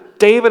here,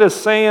 David is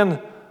saying,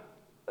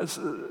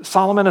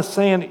 Solomon is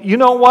saying, you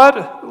know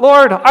what,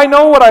 Lord, I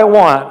know what I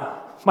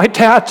want. My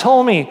dad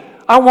told me,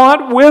 I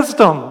want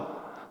wisdom.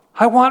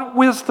 I want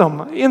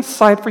wisdom,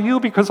 insight for you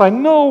because I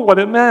know what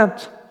it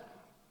meant.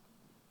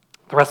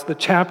 The rest of the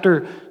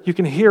chapter, you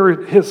can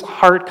hear his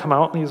heart come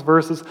out in these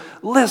verses.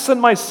 Listen,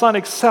 my son,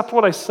 accept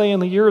what I say,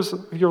 and the years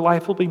of your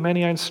life will be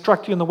many. I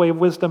instruct you in the way of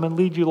wisdom and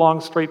lead you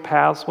along straight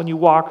paths. When you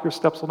walk, your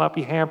steps will not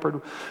be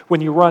hampered.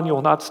 When you run, you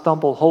will not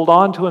stumble. Hold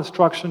on to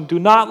instruction. Do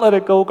not let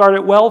it go. Guard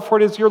it well,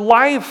 for it is your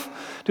life.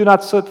 Do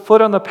not set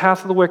foot on the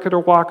path of the wicked or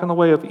walk in the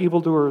way of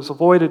evildoers.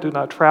 Avoid it. Do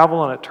not travel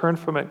on it. Turn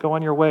from it. Go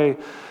on your way.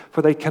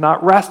 For they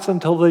cannot rest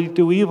until they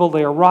do evil.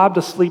 They are robbed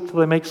to sleep till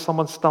they make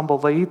someone stumble.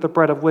 They eat the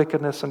bread of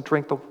wickedness and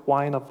drink the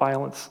wine of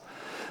violence.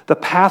 The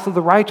path of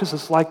the righteous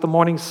is like the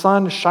morning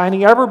sun,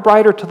 shining ever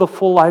brighter to the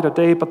full light of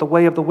day. But the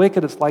way of the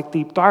wicked is like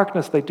deep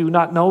darkness. They do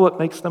not know what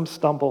makes them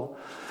stumble.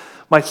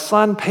 My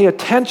son, pay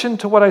attention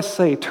to what I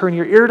say. Turn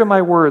your ear to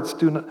my words.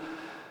 Do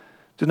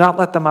not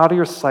let them out of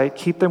your sight.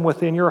 Keep them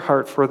within your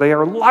heart, for they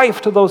are life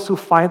to those who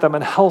find them,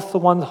 and health to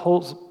one's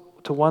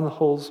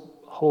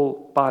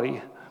whole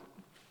body.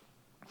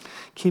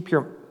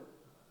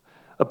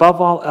 Above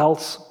all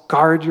else,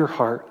 guard your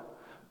heart,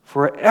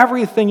 for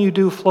everything you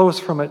do flows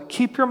from it.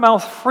 Keep your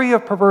mouth free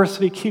of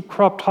perversity. Keep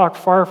corrupt talk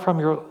far from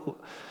your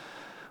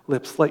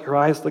lips. Let your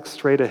eyes look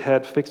straight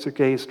ahead. Fix your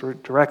gaze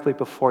directly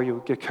before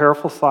you. Give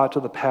careful thought to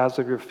the paths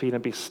of your feet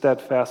and be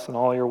steadfast in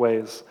all your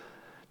ways.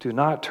 Do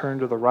not turn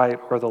to the right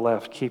or the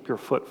left. Keep your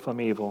foot from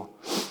evil.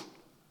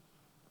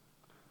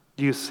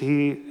 Do you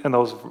see in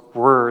those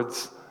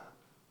words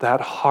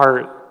that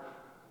heart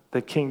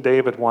that King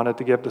David wanted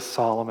to give to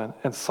Solomon?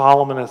 And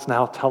Solomon is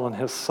now telling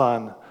his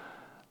son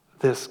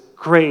this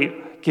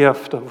great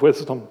gift of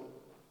wisdom.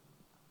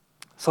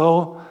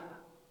 So,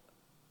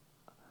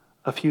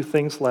 a few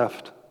things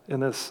left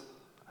in this.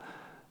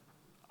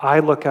 I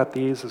look at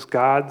these as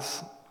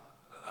God's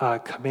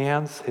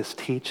commands, his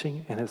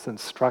teaching, and his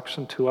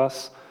instruction to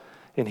us.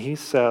 And he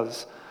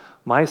says,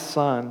 my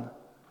son,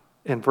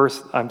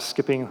 I'm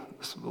skipping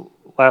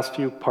last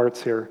few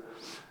parts here,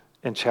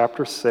 in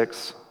chapter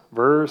 6,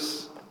 what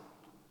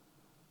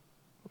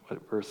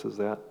verse is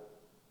that?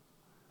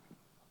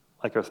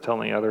 Like I was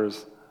telling the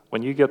others,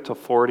 when you get to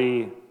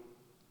 40,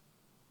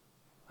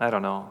 I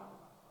don't know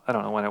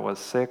when it was,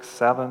 6,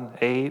 7,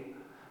 8,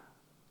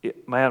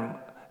 man,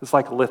 it's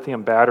like a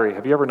lithium battery.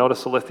 Have you ever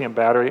noticed a lithium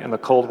battery in the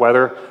cold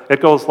weather?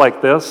 It goes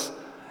like this,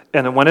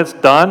 and then when it's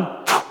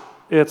done,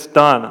 it's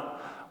done.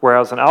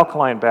 Whereas an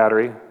alkaline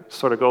battery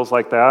sort of goes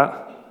like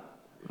that.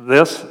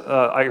 This,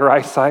 your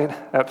eyesight,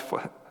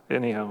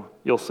 anyhow,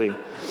 you'll see.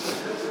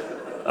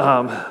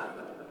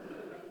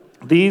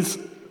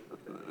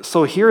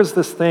 So here's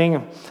this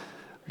thing,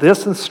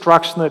 this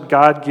instruction that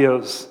God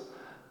gives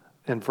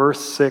in verse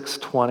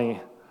 6:20.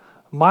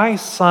 My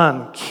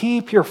son,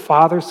 keep your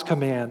father's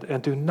command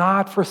and do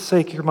not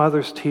forsake your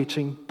mother's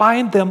teaching.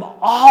 Bind them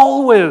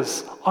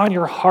always on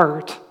your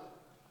heart.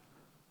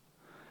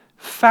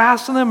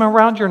 Fasten them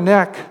around your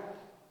neck.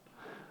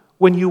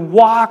 When you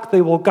walk,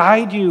 they will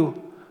guide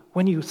you.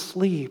 When you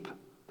sleep,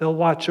 they'll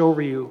watch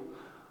over you.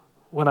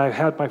 When I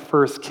had my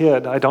first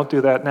kid, I don't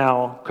do that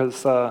now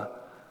because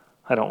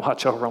I don't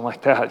watch over them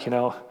like that,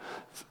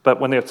 But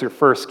when it's your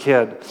first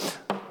kid,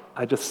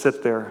 I just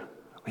sit there.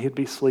 He'd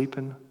be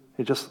sleeping.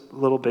 He'd just a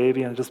little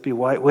baby, and I'd just be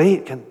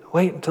wait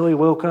until he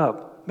woke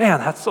up. Man,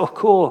 that's so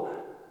cool.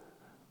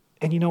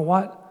 And you know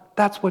what?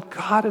 That's what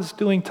God is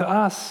doing to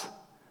us.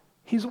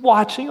 He's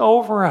watching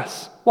over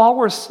us while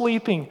we're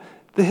sleeping.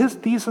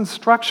 These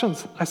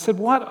instructions, I said,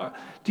 what?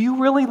 Do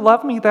you really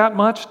love me that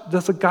much?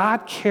 Does a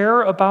God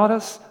care about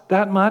us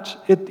that much?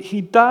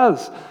 He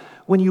does.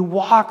 When you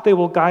walk, they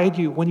will guide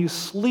you. When you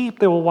sleep,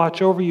 they will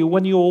watch over you.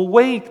 When you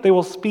awake, they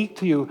will speak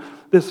to you.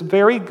 This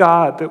very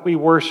God that we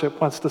worship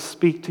wants to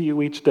speak to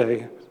you each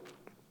day.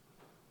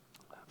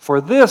 For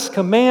this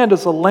command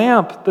is a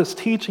lamp, this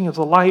teaching is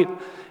a light,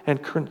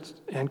 and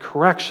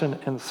correction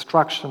and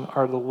instruction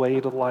are the way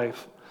to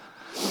life.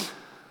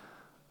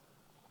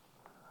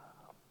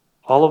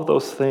 All of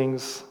those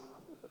things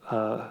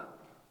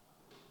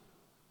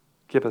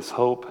give us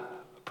hope.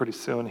 Pretty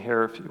soon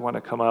here, if you want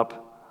to come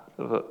up.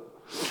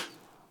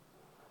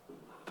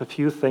 A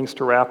few things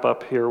to wrap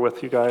up here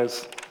with you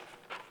guys.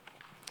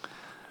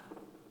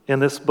 In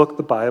this book,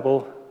 the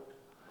Bible,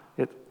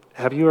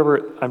 have you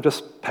ever, I'm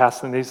just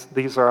passing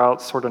these are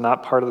out, sort of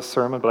not part of the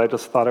sermon, but I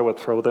just thought I would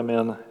throw them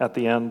in at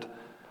the end.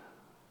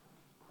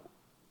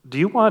 Do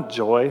you want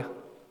joy?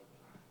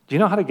 Do you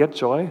know how to get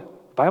joy?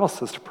 The Bible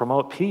says to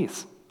promote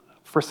peace.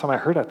 First time I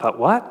heard it, I thought,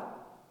 what?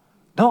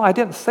 No, I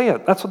didn't say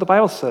it. That's what the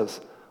Bible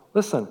says.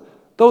 Listen,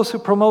 those who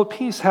promote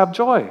peace have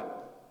joy.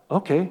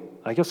 Okay,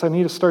 I guess I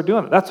need to start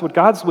doing it. That's what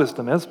God's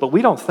wisdom is, but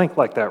we don't think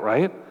like that,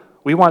 right?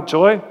 We want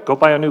joy? Go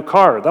buy a new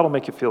car. That'll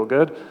make you feel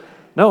good.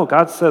 No,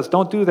 God says,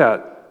 don't do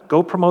that.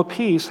 Go promote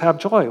peace, have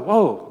joy.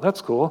 Whoa,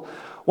 that's cool.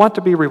 Want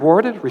to be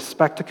rewarded?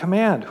 Respect the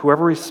command.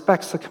 Whoever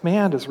respects the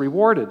command is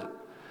rewarded. Do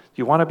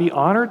you want to be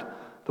honored?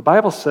 The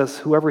Bible says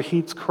whoever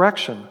heeds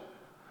correction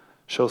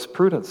shows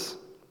prudence.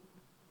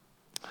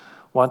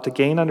 Want to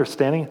gain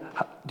understanding?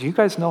 Do you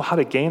guys know how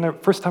to gain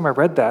it? First time I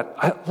read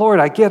that, Lord,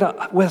 I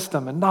get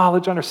wisdom and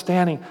knowledge,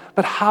 understanding,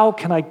 but how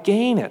can I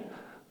gain it?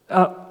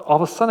 All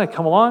of a sudden I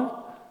come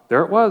along,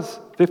 there it was,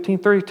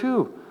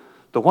 1532.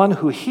 The one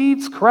who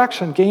heeds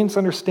correction gains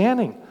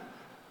understanding.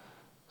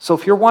 So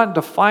if you're wanting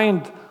to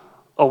find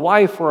a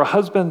wife or a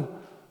husband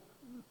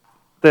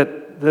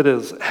that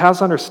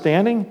has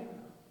understanding,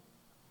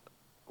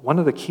 one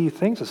of the key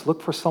things is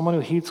look for someone who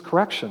heeds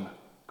correction.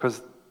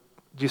 Because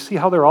do you see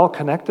how they're all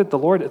connected? The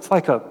Lord, it's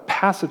like a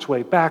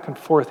passageway back and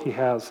forth he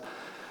has.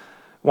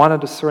 Want a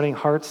discerning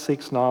heart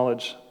seeks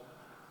knowledge.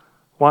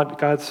 Want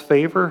God's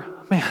favor?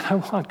 Man, I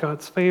want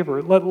God's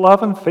favor. Let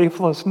love and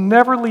faithfulness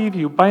never leave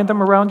you. Bind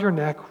them around your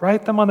neck.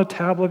 Write them on the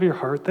tablet of your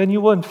heart. Then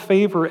you will win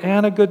favor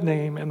and a good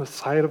name in the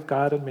sight of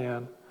God and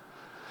man.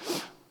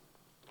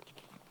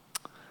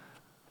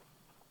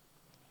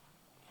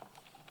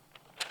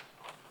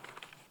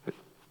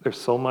 There's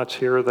so much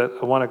here that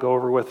I want to go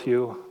over with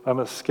you. I'm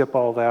going to skip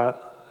all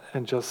that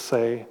and just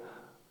say,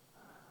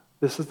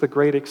 this is the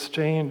great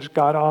exchange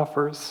God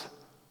offers.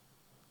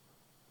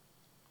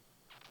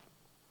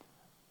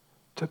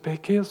 To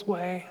pick his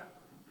way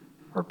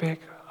or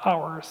pick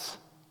ours.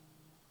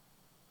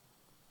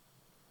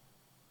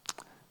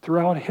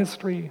 Throughout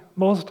history,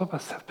 most of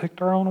us have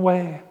picked our own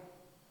way,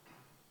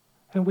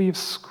 and we've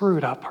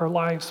screwed up our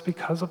lives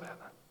because of it.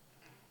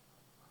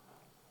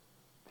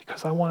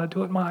 Because I want to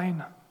do it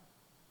mine.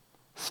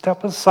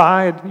 Step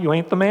aside. You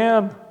ain't the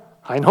man.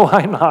 I know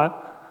I'm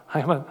not.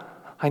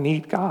 I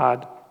need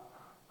God.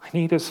 I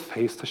need his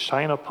face to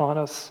shine upon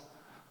us.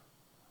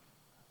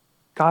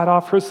 God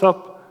offers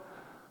up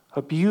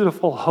a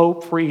beautiful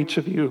hope for each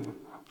of you.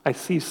 I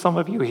see some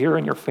of you here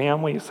and your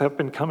families have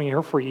been coming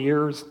here for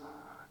years.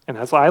 And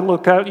as I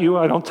look at you,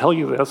 I don't tell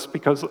you this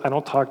because I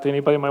don't talk to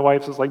anybody. My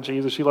wife is like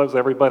Jesus. She loves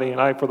everybody,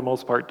 and I, for the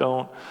most part,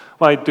 don't.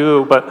 Well, I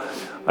do, but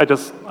I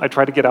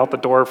try to get out the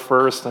door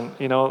first, and,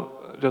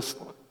 just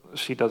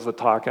she does the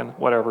talking,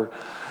 whatever.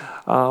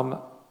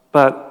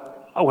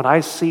 But when I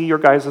see your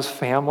guys'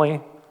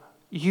 family,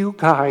 you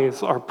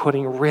guys are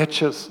putting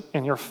riches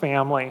in your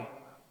family.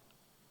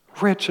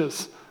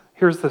 Riches.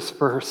 Here's this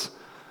verse,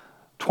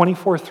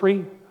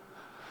 24:3.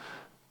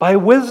 By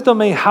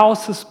wisdom a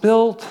house is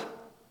built.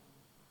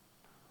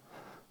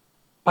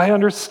 By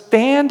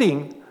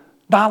understanding,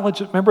 knowledge,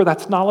 remember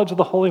that's knowledge of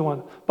the Holy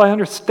One. By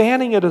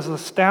understanding it is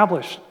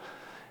established.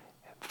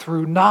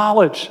 Through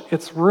knowledge,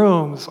 its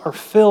rooms are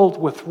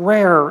filled with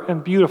rare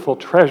and beautiful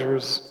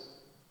treasures.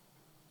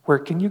 Where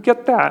can you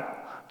get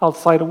that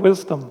outside of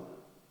wisdom?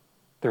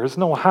 There is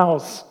no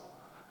house.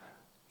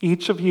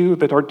 Each of you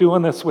that are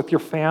doing this with your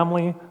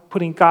family,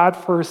 putting God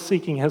first,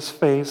 seeking his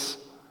face,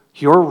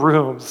 your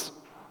rooms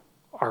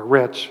are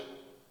rich.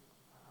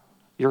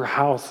 Your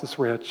house is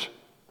rich.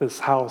 This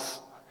house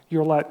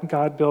you're letting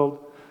God build.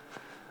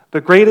 The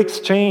great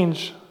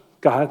exchange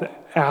God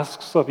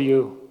asks of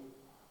you.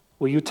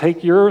 Will you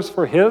take yours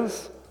for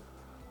his?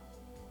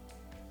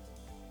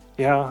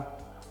 Yeah.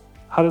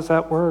 How does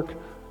that work?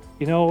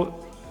 In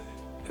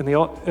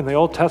the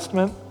Old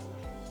Testament,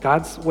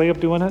 God's way of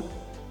doing it,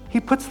 he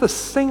puts the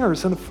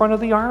singers in the front of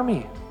the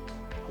army.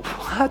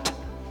 What?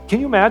 Can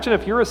you imagine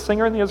if you're a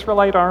singer in the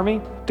Israelite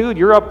army? Dude,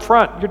 you're up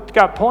front. You've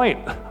got point.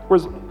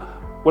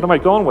 What am I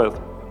going with?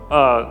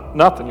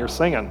 Nothing. You're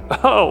singing.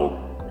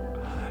 Oh,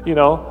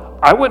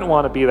 I wouldn't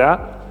want to be that.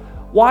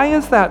 Why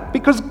is that?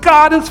 Because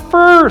God is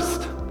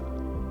first.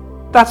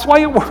 That's why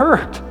it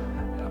worked.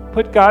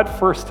 Put God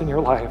first in your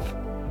life.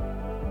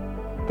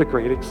 The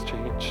great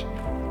exchange.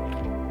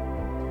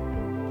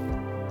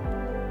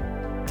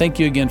 Thank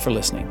you again for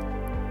listening.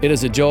 It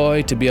is a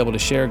joy to be able to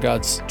share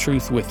God's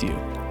truth with you.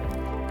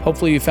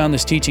 Hopefully you found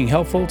this teaching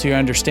helpful to your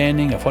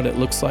understanding of what it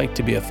looks like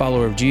to be a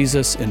follower of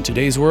Jesus in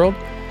today's world,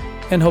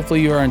 and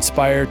hopefully you are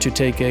inspired to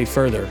take a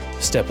further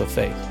step of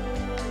faith.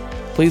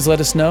 Please let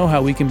us know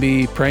how we can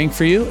be praying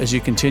for you as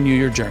you continue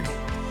your journey.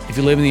 If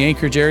you live in the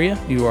Anchorage area,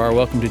 you are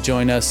welcome to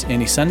join us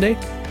any Sunday.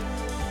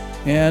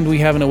 And we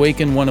have an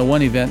Awaken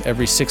 101 event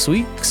every 6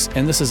 weeks,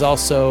 and this is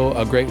also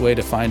a great way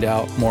to find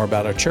out more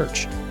about our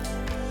church.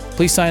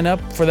 Please sign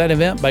up for that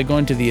event by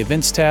going to the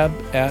events tab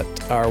at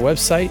our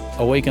website,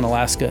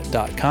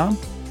 awakenalaska.com,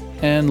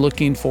 and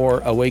looking for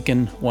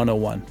Awaken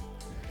 101.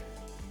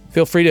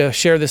 Feel free to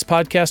share this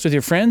podcast with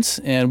your friends,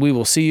 and we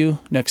will see you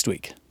next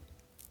week.